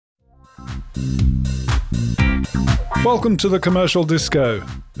Welcome to the Commercial Disco,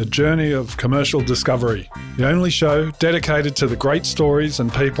 a journey of commercial discovery, the only show dedicated to the great stories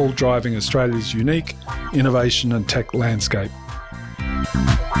and people driving Australia's unique innovation and tech landscape.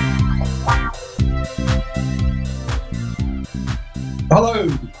 Hello,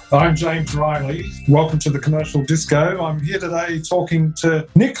 I'm James Riley. Welcome to the Commercial Disco. I'm here today talking to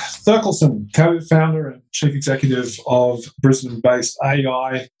Nick Thurkelson, co-founder and chief executive of Brisbane-based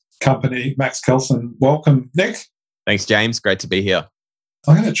AI company Max Kelsen. Welcome, Nick. Thanks, James. Great to be here.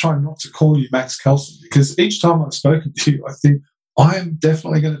 I'm going to try not to call you Max Kelsen because each time I've spoken to you, I think I am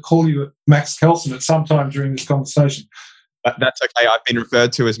definitely going to call you Max Kelsen at some time during this conversation. That's okay. I've been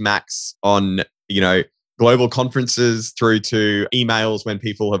referred to as Max on, global conferences through to emails when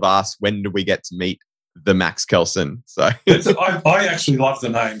people have asked, when do we get to meet the Max Kelsen? So I actually love the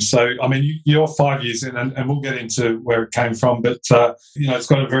name. So, I mean, you're 5 years in and we'll get into where it came from, but, it's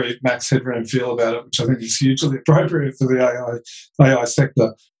got a very Max Headroom feel about it, which I think is hugely appropriate for the AI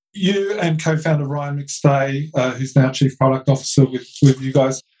sector. You and co-founder Ryan McStay, who's now Chief Product Officer with you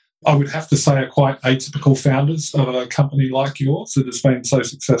guys, I would have to say are quite atypical founders of a company like yours that has been so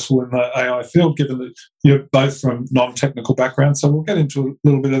successful in the AI field, given that you're both from non-technical backgrounds. So we'll get into a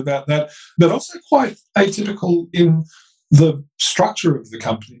little bit about that, but also quite atypical in the structure of the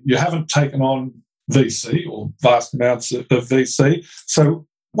company. You haven't taken on VC or vast amounts of VC. So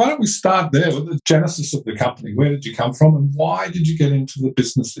why don't we start there with the genesis of the company? Where did you come from and why did you get into the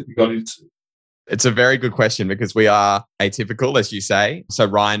business that you got into? It's a very good question because we are atypical, as you say. So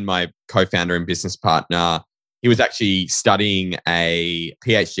Ryan, my co-founder and business partner, he was actually studying a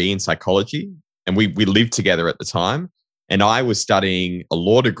PhD in psychology and we lived together at the time. And I was studying a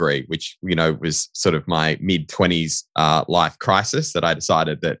law degree, which, was sort of my mid-20s life crisis that I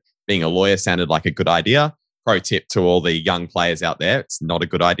decided that being a lawyer sounded like a good idea. Pro tip to all the young players out there, it's not a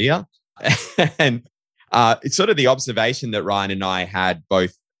good idea. And it's sort of the observation that Ryan and I had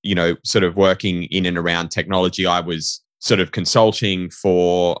both, sort of working in and around technology. I was sort of consulting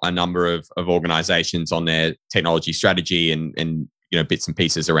for a number of organizations on their technology strategy and bits and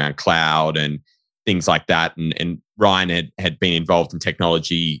pieces around cloud and things like that. And Ryan had been involved in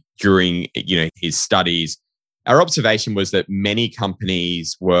technology during, his studies. Our observation was that many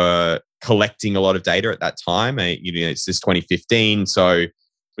companies were collecting a lot of data at that time. It's this 2015. So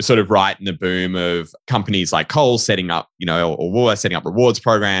we're sort of right in the boom of companies like Coles setting up, or Woolworths setting up rewards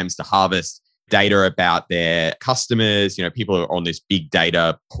programs to harvest data about their customers. People are on this big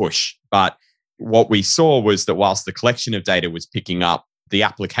data push. But what we saw was that whilst the collection of data was picking up, the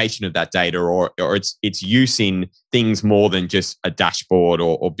application of that data or its use in things more than just a dashboard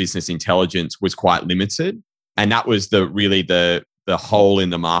or business intelligence was quite limited. And that was the hole in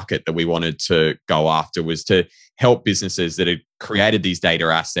the market that we wanted to go after, was to help businesses that had created these data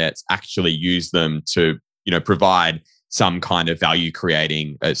assets actually use them to, provide some kind of value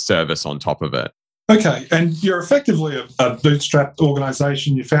creating service on top of it. Okay. And you're effectively a bootstrapped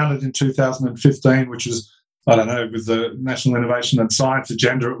organization. You founded in 2015, which is, I don't know, with the National Innovation and Science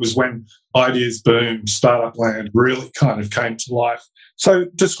Agenda. It was when ideas boom, startup land really kind of came to life. So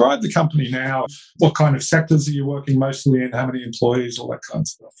describe the company now. What kind of sectors are you working mostly in? How many employees? All that kind of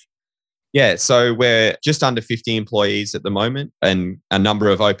stuff. Yeah, so we're just under 50 employees at the moment and a number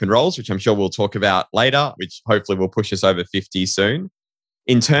of open roles, which I'm sure we'll talk about later, which hopefully will push us over 50 soon.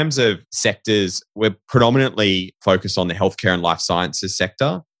 In terms of sectors, we're predominantly focused on the healthcare and life sciences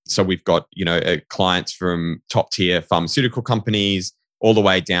sector. So we've got, clients from top tier pharmaceutical companies all the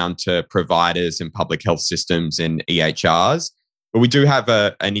way down to providers and public health systems and EHRs. But we do have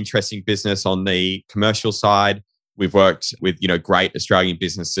an interesting business on the commercial side. We've worked with, great Australian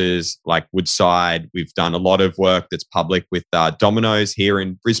businesses like Woodside. We've done a lot of work that's public with Domino's here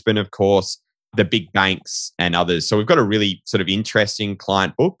in Brisbane, of course, the big banks and others. So we've got a really sort of interesting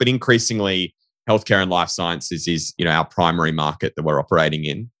client book, but increasingly healthcare and life sciences is, our primary market that we're operating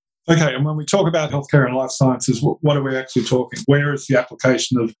in. Okay, and when we talk about healthcare and life sciences, what are we actually talking? Where is the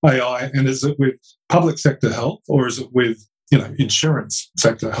application of AI? And is it with public sector health or is it with, insurance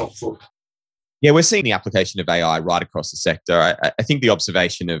sector health? Yeah, we're seeing the application of AI right across the sector. I think the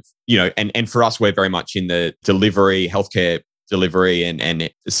observation of, and for us, we're very much in the delivery, healthcare delivery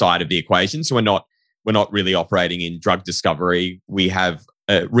and side of the equation. So we're not really operating in drug discovery. We have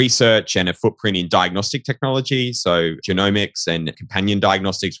research and a footprint in diagnostic technology, so genomics and companion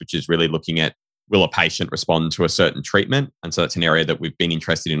diagnostics, which is really looking at will a patient respond to a certain treatment? And so that's an area that we've been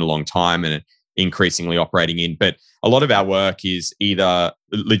interested in a long time and increasingly operating in. But a lot of our work is either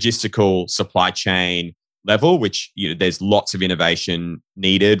logistical supply chain level, which there's lots of innovation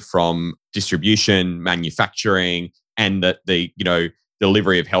needed from distribution, manufacturing, and the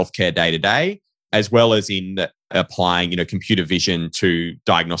delivery of healthcare day to day, as well as in applying, computer vision to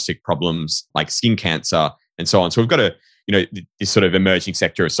diagnostic problems like skin cancer and so on. So we've got this sort of emerging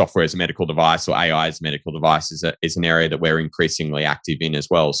sector of software as a medical device or AI as a medical device is an area that we're increasingly active in as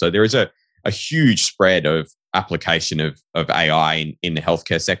well. So there is a huge spread of application of AI in the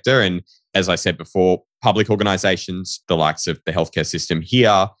healthcare sector. And as I said before, public organizations, the likes of the healthcare system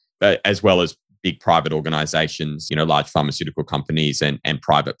here, as well as big private organizations, large pharmaceutical companies and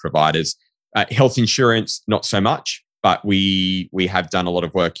private providers. Health insurance, not so much, but we have done a lot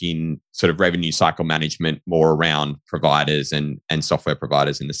of work in sort of revenue cycle management, more around providers and software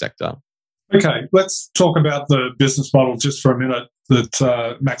providers in the sector. Okay, let's talk about the business model just for a minute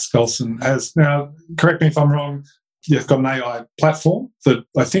that Max Golson has. Now, correct me if I'm wrong, you've got an AI platform that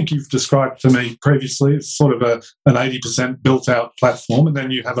I think you've described to me previously. It's sort of an 80% built-out platform, and then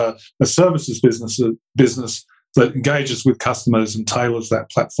you have a services business that engages with customers and tailors that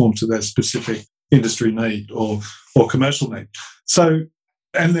platform to their specific industry need or commercial need. So,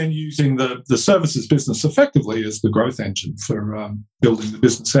 and then using the services business effectively as the growth engine for building the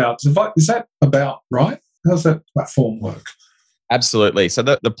business out. Is that about right? How does that platform work? Absolutely. So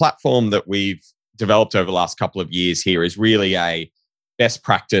the platform that we've developed over the last couple of years here is really a best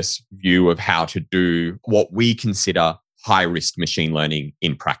practice view of how to do what we consider high-risk machine learning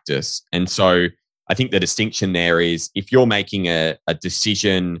in practice. And so I think the distinction there is if you're making a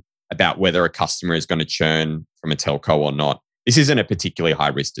decision about whether a customer is going to churn from a telco or not, this isn't a particularly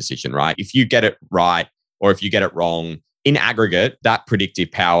high-risk decision, right? If you get it right or if you get it wrong, in aggregate, that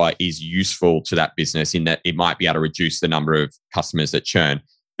predictive power is useful to that business in that it might be able to reduce the number of customers that churn.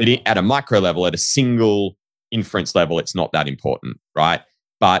 But at a micro level, at a single inference level, it's not that important, right?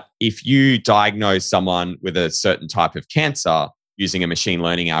 But if you diagnose someone with a certain type of cancer using a machine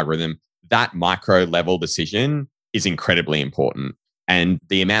learning algorithm, that micro level decision is incredibly important. And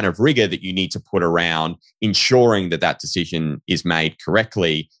the amount of rigor that you need to put around ensuring that decision is made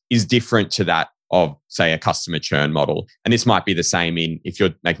correctly is different to that of, say, a customer churn model. And this might be the same if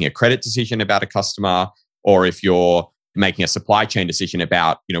you're making a credit decision about a customer, or if you're making a supply chain decision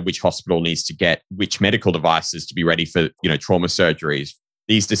about, which hospital needs to get which medical devices to be ready for, trauma surgeries.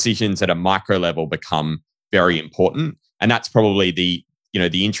 These decisions at a micro level become very important. And that's probably the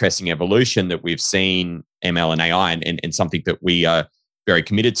interesting evolution that we've seen ML and AI and something that we are very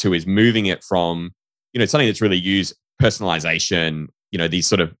committed to is moving it from, something that's really used personalization, these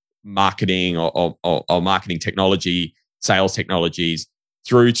sort of marketing or marketing technology, sales technologies,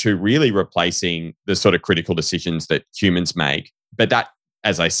 through to really replacing the sort of critical decisions that humans make. But that,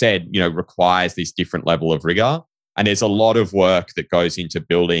 as I said, requires this different level of rigor. And there's a lot of work that goes into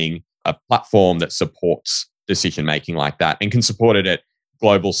building a platform that supports decision-making like that and can support it at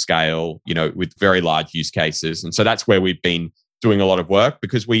global scale, with very large use cases. And so that's where we've been doing a lot of work,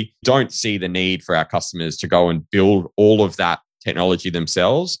 because we don't see the need for our customers to go and build all of that technology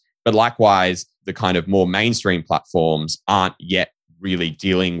themselves. But likewise, the kind of more mainstream platforms aren't yet really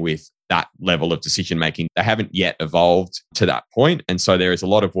dealing with that level of decision making. They haven't yet evolved to that point. And so there is a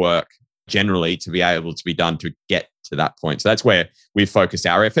lot of work generally to be able to be done to get to that point. So that's where we've focused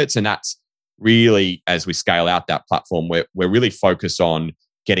our efforts. And that's really, as we scale out that platform, we're really focused on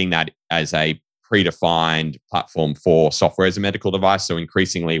getting that as a predefined platform for software as a medical device. So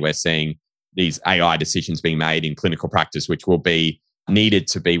increasingly, we're seeing these AI decisions being made in clinical practice, which will be needed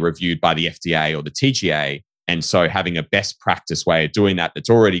to be reviewed by the FDA or the TGA. And so having a best practice way of doing that that's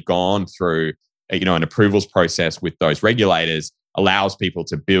already gone through, an approvals process with those regulators allows people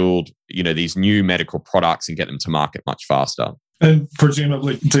to build, these new medical products and get them to market much faster. And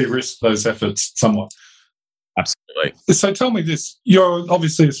presumably de-risk those efforts somewhat. Absolutely. So tell me this, you're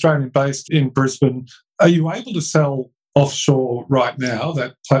obviously Australian-based in Brisbane. Are you able to sell offshore right now,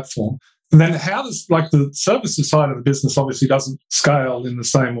 that platform? And then how does, the services side of the business obviously doesn't scale in the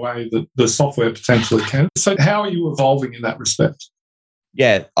same way that the software potentially can. So how are you evolving in that respect?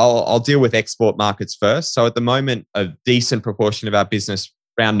 Yeah, I'll deal with export markets first. So at the moment, a decent proportion of our business,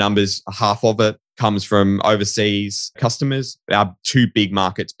 round numbers, half of it comes from overseas customers. Our two big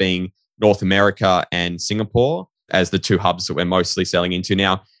markets being North America and Singapore as the two hubs that we're mostly selling into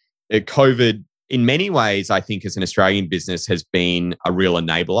now. COVID, in many ways, I think as an Australian business has been a real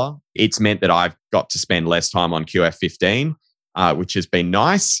enabler. It's meant that I've got to spend less time on QF15, which has been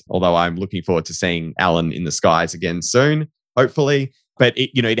nice, although I'm looking forward to seeing Alan in the skies again soon, hopefully. But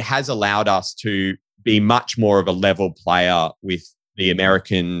it has allowed us to be much more of a level player with the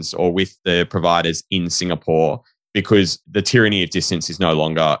Americans or with the providers in Singapore, because the tyranny of distance is no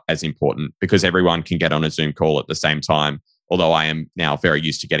longer as important because everyone can get on a Zoom call at the same time, although I am now very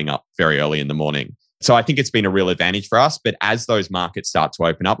used to getting up very early in the morning. So I think it's been a real advantage for us. But as those markets start to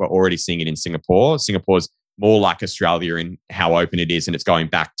open up, we're already seeing it in Singapore. Singapore's more like Australia in how open it is, and it's going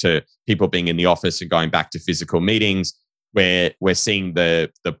back to people being in the office and going back to physical meetings, where we're seeing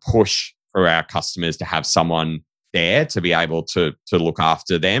the push for our customers to have someone there to be able to look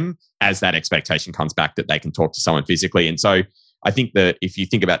after them as that expectation comes back that they can talk to someone physically. And so I think that if you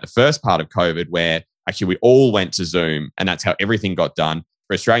think about the first part of COVID, where actually we all went to Zoom and that's how everything got done,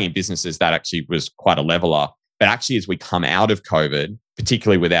 for Australian businesses, that actually was quite a leveler. But actually, as we come out of COVID,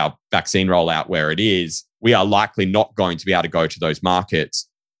 particularly with our vaccine rollout where it is, we are likely not going to be able to go to those markets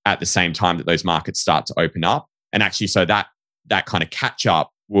at the same time that those markets start to open up. And actually, so that kind of catch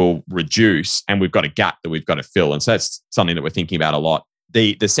up will reduce, and we've got a gap that we've got to fill. And so that's something that we're thinking about a lot.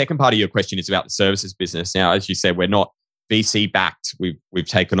 The second part of your question is about the services business. Now, as you said, we're not VC backed. We've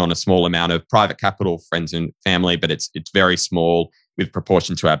taken on a small amount of private capital, friends and family, but it's very small with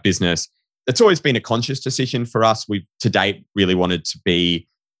proportion to our business. It's always been a conscious decision for us. We've to date really wanted to be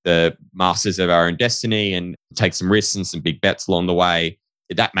the masters of our own destiny and take some risks and some big bets along the way.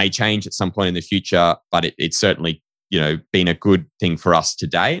 That may change at some point in the future, but it's certainly been a good thing for us to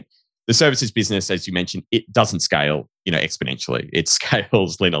date. The services business, as you mentioned, it doesn't scale exponentially. It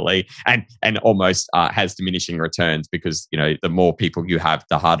scales linearly and almost has diminishing returns because the more people you have,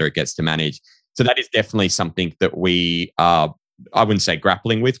 the harder it gets to manage. So that is definitely something that we are, I wouldn't say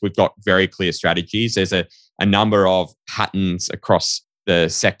grappling with. We've got very clear strategies. There's a number of patterns across the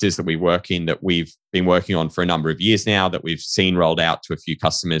sectors that we work in that we've been working on for a number of years now that we've seen rolled out to a few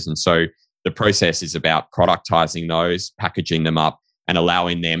customers. And so the process is about productizing those, packaging them up, and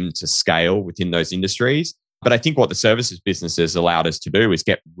allowing them to scale within those industries. But I think what the services business has allowed us to do is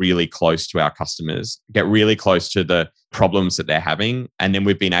get really close to our customers, get really close to the problems that they're having. And then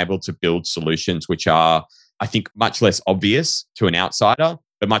we've been able to build solutions which are, I think, much less obvious to an outsider,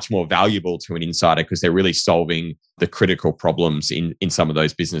 but much more valuable to an insider because they're really solving the critical problems in some of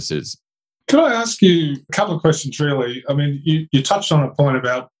those businesses. Can I ask you a couple of questions, really? I mean, you touched on a point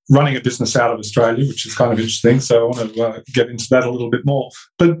about running a business out of Australia, which is kind of interesting. So I want to get into that a little bit more.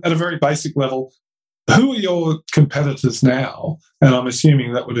 But at a very basic level, who are your competitors now? And I'm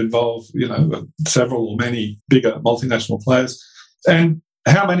assuming that would involve, several or many bigger multinational players. And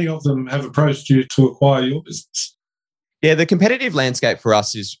how many of them have approached you to acquire your business? Yeah, the competitive landscape for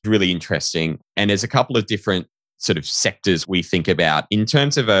us is really interesting. And there's a couple of different sort of sectors we think about. In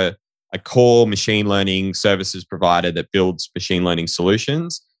terms of a core machine learning services provider that builds machine learning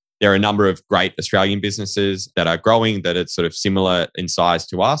solutions, there are a number of great Australian businesses that are growing that are sort of similar in size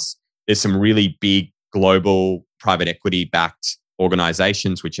to us. There's some really big global private equity-backed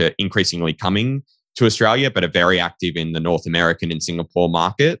organizations which are increasingly coming to Australia, but are very active in the North American and Singapore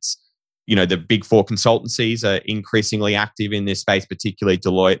markets. The big four consultancies are increasingly active in this space, particularly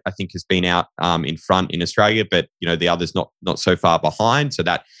Deloitte, I think, has been out in front in Australia, but the others not so far behind. So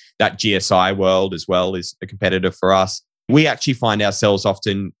that GSI world as well is a competitor for us. We actually find ourselves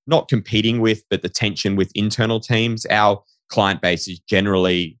often not competing with, but the tension with internal teams. Our client base is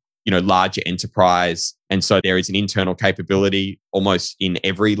generally larger enterprise. And so there is an internal capability almost in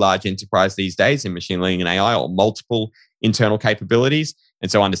every large enterprise these days in machine learning and AI, or multiple internal capabilities.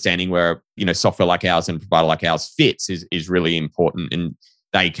 And so understanding where, software like ours and a provider like ours fits is really important. And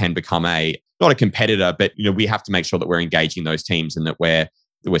they can become not a competitor, but, we have to make sure that we're engaging those teams and that we're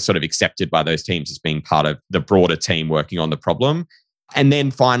sort of accepted by those teams as being part of the broader team working on the problem. And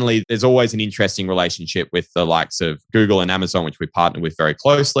then finally, there's always an interesting relationship with the likes of Google and Amazon, which we partner with very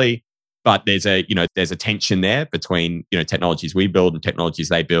closely. But there's a tension there between, technologies we build and technologies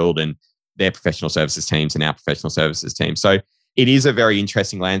they build and their professional services teams and our professional services team. So it is a very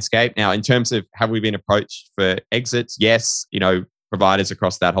interesting landscape. Now, in terms of have we been approached for exits? Yes, providers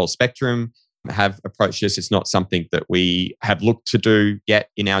across that whole spectrum have approached us. It's not something that we have looked to do yet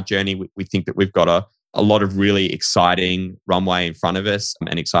in our journey. We think that we've got a lot of really exciting runway in front of us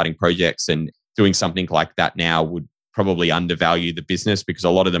and exciting projects, and doing something like that now would probably undervalue the business because a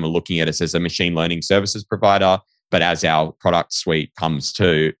lot of them are looking at us as a machine learning services provider. But as our product suite comes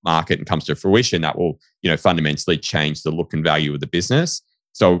to market and comes to fruition, that will, fundamentally change the look and value of the business.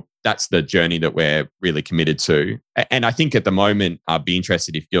 So that's the journey that we're really committed to. And I think at the moment, I'd be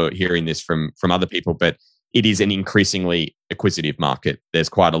interested if you're hearing this from other people, but it is an increasingly acquisitive market. There's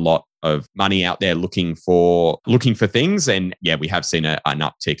quite a lot of money out there looking for things. And yeah, we have seen an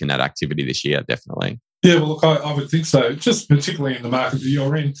uptick in that activity this year, definitely. Yeah, well, look, I would think so, just particularly in the market that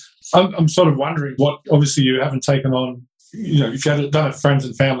you're in. I'm sort of wondering obviously you haven't taken on, you've done a friends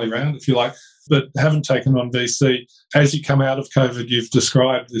and family round, if you like, but haven't taken on VC. As you come out of COVID, you've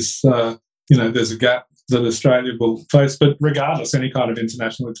described this, there's a gap that Australia will face, but regardless, any kind of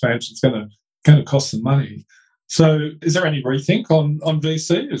international expansion is going to going to cost them money. So is there any rethink on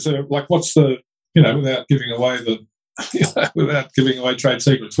VC? Is there, like, what's the, without giving away without giving away trade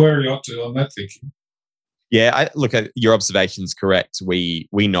secrets, where are you up to on that thinking? Yeah, look, your observation's correct. We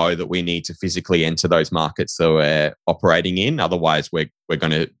know that we need to physically enter those markets that we're operating in. Otherwise, we're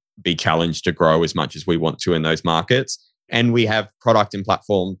going to be challenged to grow as much as we want to in those markets. And we have product and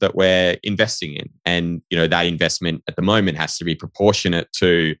platform that we're investing in. And, that investment at the moment has to be proportionate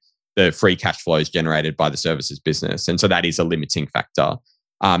to the free cash flows generated by the services business. And so that is a limiting factor.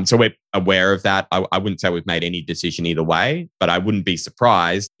 So we're aware of that. I wouldn't say we've made any decision either way, but I wouldn't be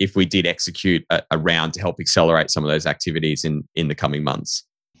surprised if we did execute a round to help accelerate some of those activities in the coming months.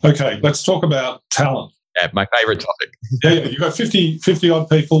 Okay, let's talk about talent. Yeah, my favorite topic. Yeah, you've got 50 odd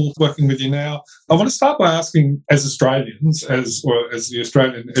people working with you now. I want to start by asking, as Australians, as the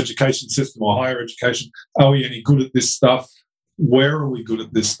Australian education system or higher education, are we any good at this stuff? Where are we good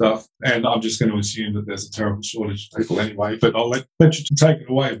at this stuff? And I'm just going to assume that there's a terrible shortage of people anyway, but I'll let you take it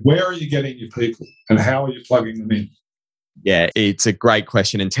away. Where are you getting your people and how are you plugging them in? Yeah, it's a great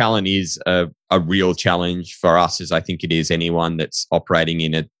question. And talent is a real challenge for us, as I think it is anyone that's operating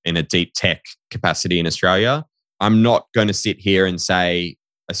in a deep tech capacity in Australia. I'm not going to sit here and say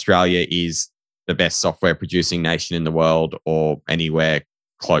Australia is the best software producing nation in the world or anywhere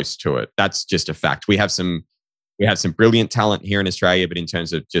close to it. That's just a fact. We have some brilliant talent here in Australia, but in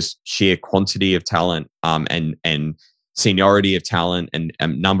terms of just sheer quantity of talent and seniority of talent and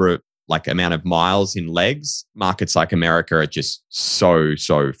amount of miles in legs, markets like America are just so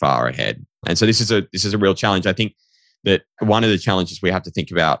far ahead. And so this is a real challenge. I think that one of the challenges we have to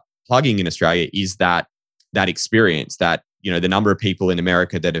think about plugging in Australia is that experience, that the number of people in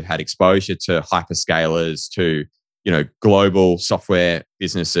America that have had exposure to hyperscalers, to global software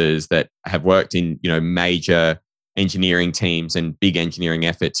businesses that have worked in major engineering teams and big engineering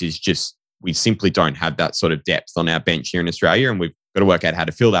efforts is just, we simply don't have that sort of depth on our bench here in Australia, and we've got to work out how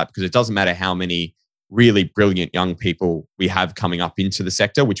to fill that, because it doesn't matter how many really brilliant young people we have coming up into the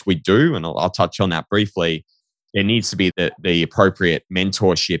sector, which we do, and I'll touch on that briefly. There needs to be the appropriate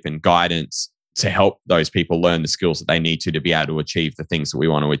mentorship and guidance to help those people learn the skills that they need to be able to achieve the things that we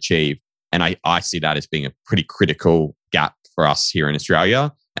want to achieve. And I see that as being a pretty critical gap for us here in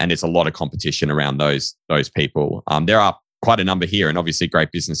Australia. And there's a lot of competition around those people. There are quite a number here, and obviously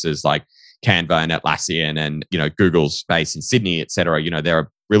great businesses like Canva and Atlassian and Google's base in Sydney, et cetera. There are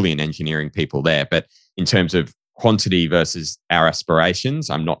brilliant engineering people there. But in terms of quantity versus our aspirations,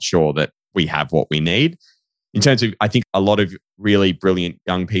 I'm not sure that we have what we need. In terms of, I think a lot of really brilliant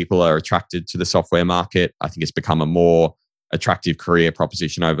young people are attracted to the software market. I think it's become a more attractive career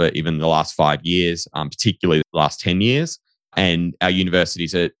proposition over even the last 5 years, particularly the last 10 years. And our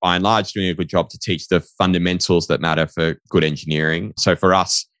universities are by and large doing a good job to teach the fundamentals that matter for good engineering. So for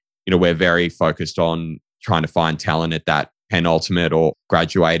us, we're very focused on trying to find talent at that penultimate or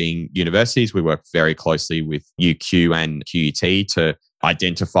graduating universities. We work very closely with UQ and QUT to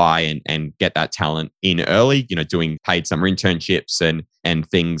identify and get that talent in early, doing paid summer internships and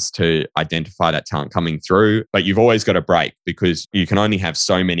things to identify that talent coming through. But you've always got a break, because you can only have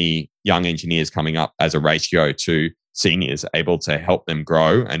so many young engineers coming up as a ratio to seniors able to help them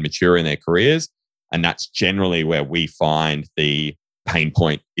grow and mature in their careers. And that's generally where we find the pain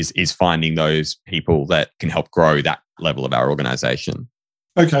point is finding those people that can help grow that level of our organization.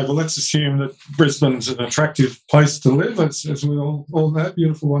 Okay, well, let's assume that Brisbane's an attractive place to live, as we all know.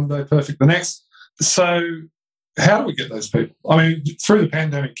 Beautiful one day, perfect the next. So how do we get those people? I mean, through the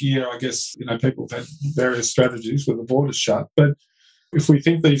pandemic year, I guess, people have had various strategies with the borders shut. But if we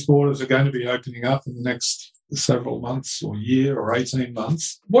think these borders are going to be opening up in the next several months or year or 18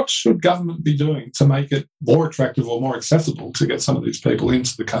 months, what should government be doing to make it more attractive or more accessible to get some of these people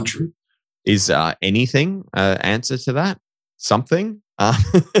into the country? Is anything answer to that? Something? I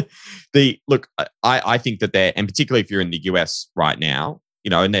think that they're, and particularly if you're in the US right now,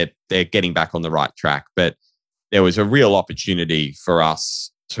 and they're getting back on the right track, but there was a real opportunity for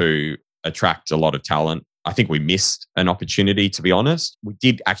us to attract a lot of talent. I think we missed an opportunity, to be honest. We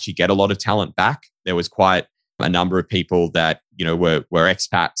did actually get a lot of talent back. There was quite a number of people that, were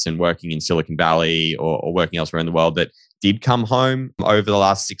expats and working in Silicon Valley or working elsewhere in the world that did come home over the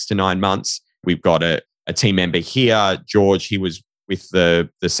last 6 to 9 months. We've got a team member here, George. He was with the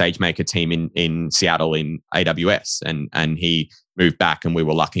SageMaker team in Seattle in AWS, and he moved back, and we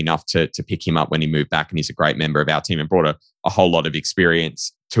were lucky enough to pick him up when he moved back, and he's a great member of our team and brought a whole lot of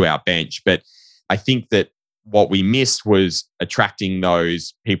experience to our bench. But I think that what we missed was attracting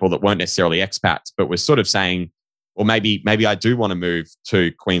those people that weren't necessarily expats, but was sort of saying, well, maybe I do want to move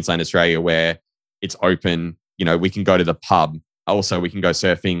to Queensland, Australia, where it's open. We can go to the pub also we can go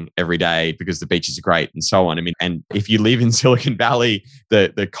surfing every day because the beaches are great and so on. I mean, and if you live in Silicon Valley,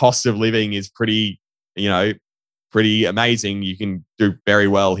 the cost of living is pretty, pretty amazing. You can do very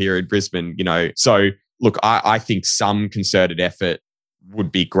well here in Brisbane, So look, I think some concerted effort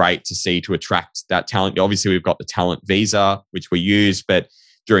would be great to see to attract that talent. Obviously, we've got the talent visa, which we use, but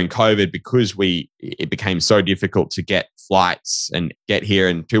during COVID, because it became so difficult to get flights and get here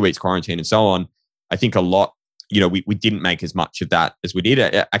in 2 weeks quarantine and so on, I think a lot, we didn't make as much of that as we did.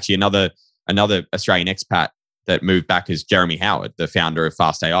 Actually, another Australian expat that moved back is Jeremy Howard, the founder of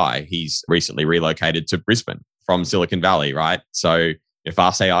Fast AI. He's recently relocated to Brisbane from Silicon Valley, right? So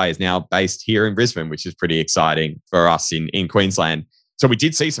Fast AI is now based here in Brisbane, which is pretty exciting for us in Queensland. So we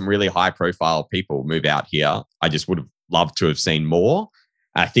did see some really high profile people move out here. I just would have loved to have seen more.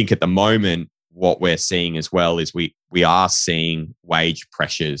 I think at the moment, what we're seeing as well is we are seeing wage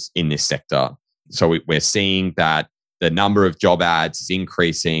pressures in this sector. So we're seeing that the number of job ads is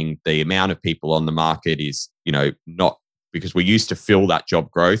increasing. The amount of people on the market is, not because we used to fill that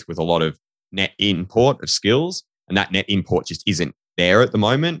job growth with a lot of net import of skills, and that net import just isn't there at the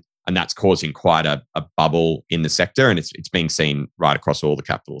moment. And that's causing quite a bubble in the sector, and it's being seen right across all the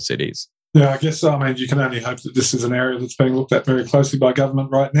capital cities. Yeah, I guess, you can only hope that this is an area that's being looked at very closely by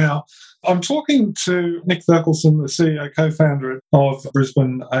government right now. I'm talking to Nick Thurkelson, the CEO, co-founder of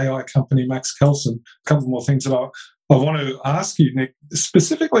Brisbane AI company, Max Kelsen. A couple more things that I want to ask you, Nick.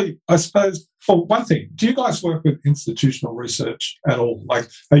 Specifically, I suppose, well, one thing, do you guys work with institutional research at all? Like,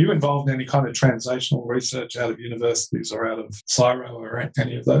 are you involved in any kind of translational research out of universities or out of CSIRO or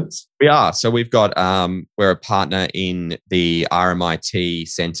any of those? We are. So we've got, we're a partner in the RMIT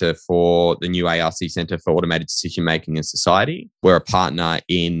Centre for the new ARC Centre for Automated Decision Making in Society. We're a partner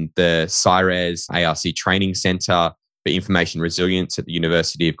in the CIRES ARC Training Centre for Information Resilience at the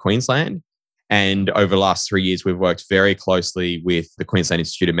University of Queensland. And over the last 3 years, we've worked very closely with the Queensland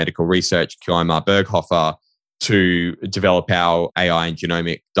Institute of Medical Research, QIMR Berghofer, to develop our AI and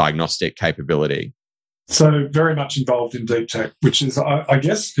genomic diagnostic capability. So very much involved in deep tech, which is, I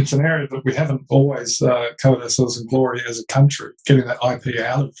guess, it's an area that we haven't always covered ourselves in glory as a country, getting that IP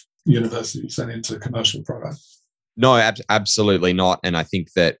out of universities and into commercial products. No, absolutely not. And I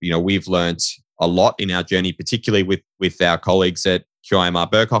think that, we've learned a lot in our journey, particularly with our colleagues at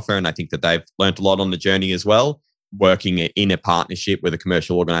QIMR Berghofer, and I think that they've learned a lot on the journey as well, working in a partnership with a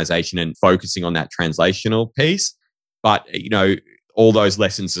commercial organization and focusing on that translational piece. But, all those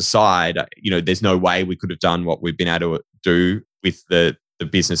lessons aside, there's no way we could have done what we've been able to do with the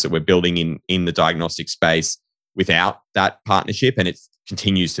business that we're building in the diagnostic space without that partnership. And it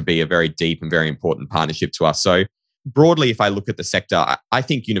continues to be a very deep and very important partnership to us. So broadly, if I look at the sector, I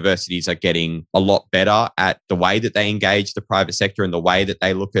think universities are getting a lot better at the way that they engage the private sector and the way that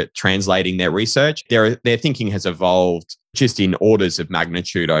they look at translating their research. Their thinking has evolved just in orders of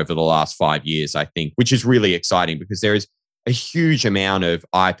magnitude over the last 5 years, I think, which is really exciting because there is a huge amount of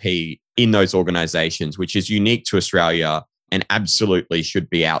IP in those organizations, which is unique to Australia and absolutely should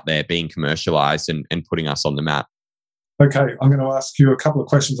be out there being commercialized and putting us on the map. Okay, I'm going to ask you a couple of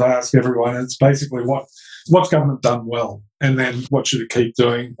questions I ask everyone. It's basically what's government done well, and then what should it keep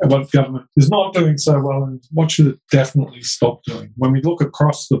doing, and what government is not doing so well, and what should it definitely stop doing. When we look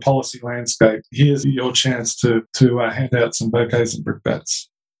across the policy landscape, here's your chance to hand out some bouquets and brickbats.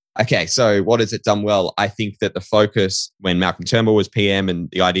 Okay, so what has it done well? I think that the focus when Malcolm Turnbull was PM and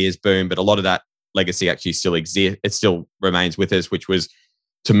the ideas boom, but a lot of that legacy actually still exists. It still remains with us, which was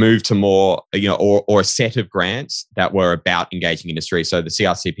to move to more, or a set of grants that were about engaging industry. So the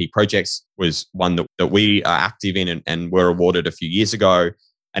CRCP projects was one that we are active in and were awarded a few years ago.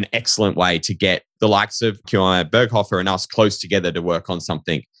 An excellent way to get the likes of QIMR Berghofer and us close together to work on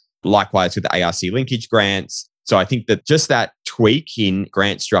something. Likewise with the ARC linkage grants. So I think that just that tweak in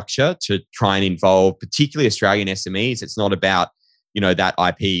grant structure to try and involve particularly Australian SMEs, it's not about, that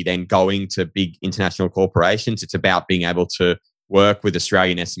IP then going to big international corporations. It's about being able to work with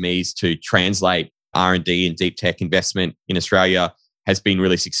Australian SMEs to translate R&D and deep tech investment in Australia has been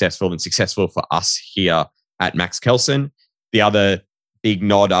really successful and successful for us here at Max Kelsen. The other big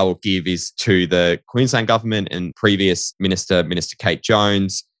nod I will give is to the Queensland government and previous Minister Kate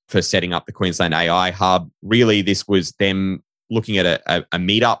Jones for setting up the Queensland AI Hub. Really, this was them looking at a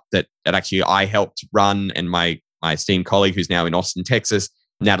meetup that actually I helped run, and my esteemed colleague who's now in Austin, Texas,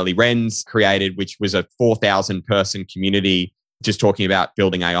 Natalie Renz, created, which was a 4,000 person community just talking about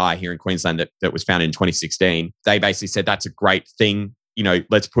building AI here in Queensland that was founded in 2016. They basically said, that's a great thing.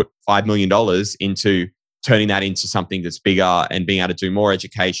 Let's put $5 million into turning that into something that's bigger and being able to do more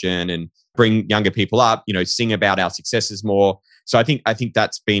education and bring younger people up, sing about our successes more. So I think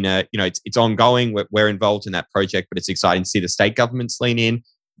that's been it's ongoing. We're involved in that project, but it's exciting to see the state governments lean in.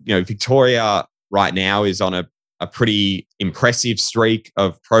 Victoria right now is on a pretty impressive streak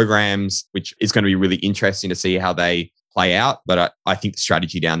of programs, which is going to be really interesting to see how they play out. But I think the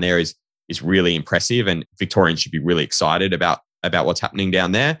strategy down there is really impressive, and Victorians should be really excited about what's happening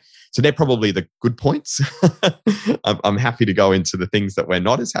down there. So they're probably the good points. I'm happy to go into the things that we're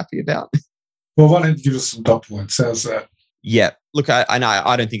not as happy about. Well, why don't you give us some dot points? How's that? Yeah. Look, I know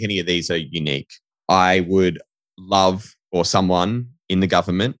I don't think any of these are unique. I would love for someone in the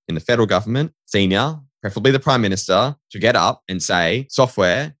government, in the federal government, senior, preferably the Prime Minister, to get up and say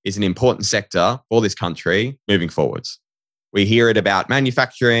software is an important sector for this country moving forwards. We hear it about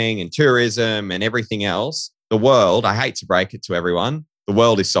manufacturing and tourism and everything else. The world, I hate to break it to everyone, the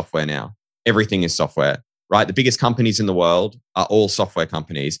world is software now. Everything is software, right? The biggest companies in the world are all software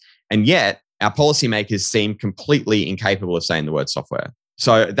companies. And yet our policymakers seem completely incapable of saying the word software.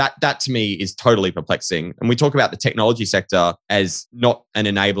 So that to me is totally perplexing. And we talk about the technology sector as not an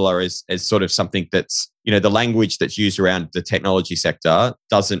enabler, as sort of something that's, the language that's used around the technology sector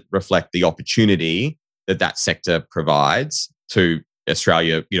doesn't reflect the opportunity that sector provides to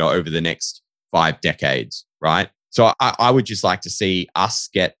Australia, over the next 5 decades, right? So I would just like to see us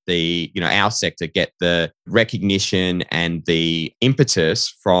get our sector get the recognition and the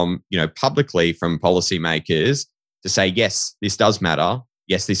impetus from, publicly from policymakers to say, yes, this does matter.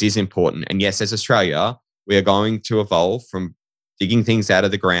 Yes, this is important. And yes, as Australia, we are going to evolve from digging things out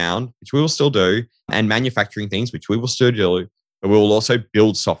of the ground, which we will still do, and manufacturing things, which we will still do, but we will also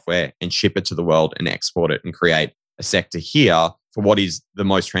build software and ship it to the world and export it and create a sector here for what is the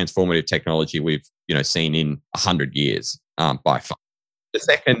most transformative technology we've seen in 100 years by far. The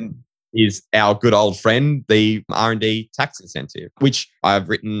second is our good old friend, the R&D tax incentive, which I've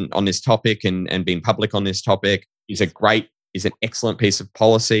written on this topic and been public on this topic, is an excellent piece of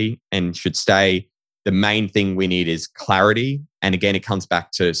policy and should stay. The main thing we need is clarity. And again, it comes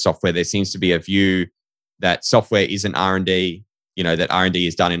back to software. There seems to be a view that software isn't R&D, that R&D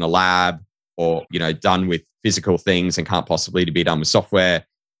is done in a lab or, done with physical things and can't possibly be done with software.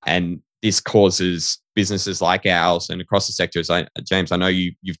 And this causes businesses like ours and across the sectors. James, I know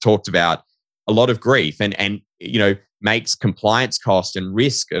you've talked about a lot of grief and makes compliance cost and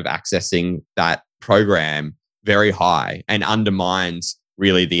risk of accessing that program very high and undermines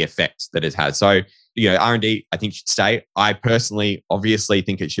really the effect that it has. So, R&D, I think should stay. I personally, obviously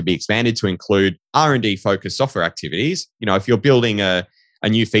think it should be expanded to include R&D focused software activities. If you're building a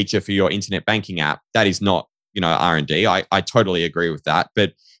new feature for your internet banking app, that is not, R&D. I totally agree with that.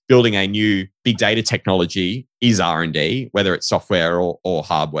 But building a new big data technology is R&D, whether it's software or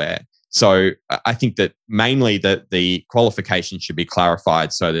hardware. So I think that mainly the qualifications should be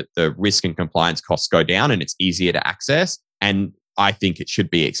clarified so that the risk and compliance costs go down and it's easier to access. And I think it should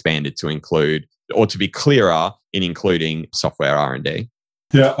be expanded to include, or to be clearer in including software R&D.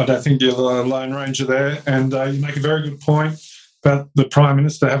 Yeah, I don't think you're the Lone Ranger there. And you make a very good point about the Prime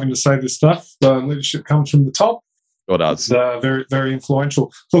Minister having to say this stuff. Leadership comes from the top. Sure does. It's very, very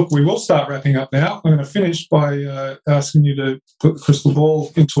influential. Look, we will start wrapping up now. I'm going to finish by asking you to put the crystal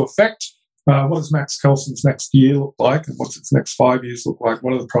ball into effect. What does Max Kelson's next year look like? And what's its next 5 years look like?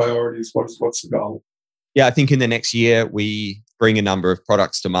 What are the priorities? What's the goal? Yeah, I think in the next year, we bring a number of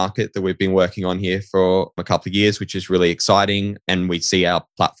products to market that we've been working on here for a couple of years, which is really exciting. And we see our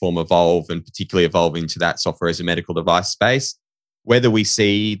platform evolve and particularly evolve into that software as a medical device space. Whether we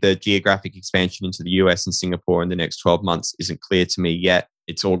see the geographic expansion into the US and Singapore in the next 12 months isn't clear to me yet.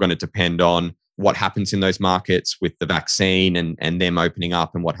 It's all going to depend on what happens in those markets with the vaccine and them opening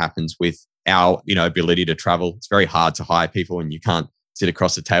up and what happens with our ability to travel. It's very hard to hire people and you can't sit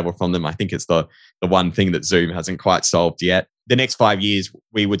across the table from them. I think it's the one thing that Zoom hasn't quite solved yet. The next 5 years,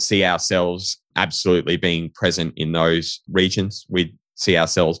 we would see ourselves absolutely being present in those regions. We'd see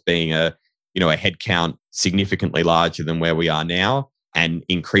ourselves being a headcount significantly larger than where we are now, and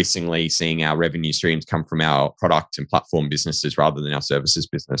increasingly seeing our revenue streams come from our product and platform businesses rather than our services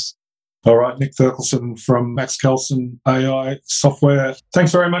business. All right, Nick Thurkelson from Max Kelson AI Software.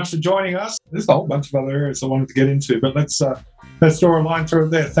 Thanks very much for joining us. There's a whole bunch of other areas I wanted to get into, but let's draw a line through it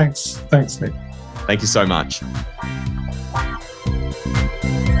there. Thanks, Nick. Thank you so much.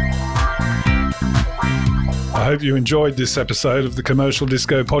 I hope you enjoyed this episode of the Commercial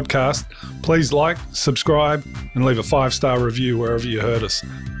Disco podcast. Please like, subscribe, and leave a 5-star review wherever you heard us.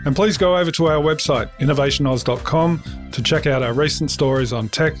 And please go over to our website, innovationoz.com, to check out our recent stories on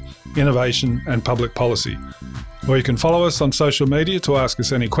tech, innovation, and public policy. Or you can follow us on social media to ask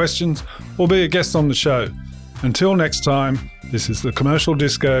us any questions or be a guest on the show. Until next time, this is the Commercial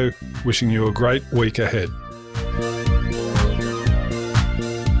Disco, wishing you a great week ahead.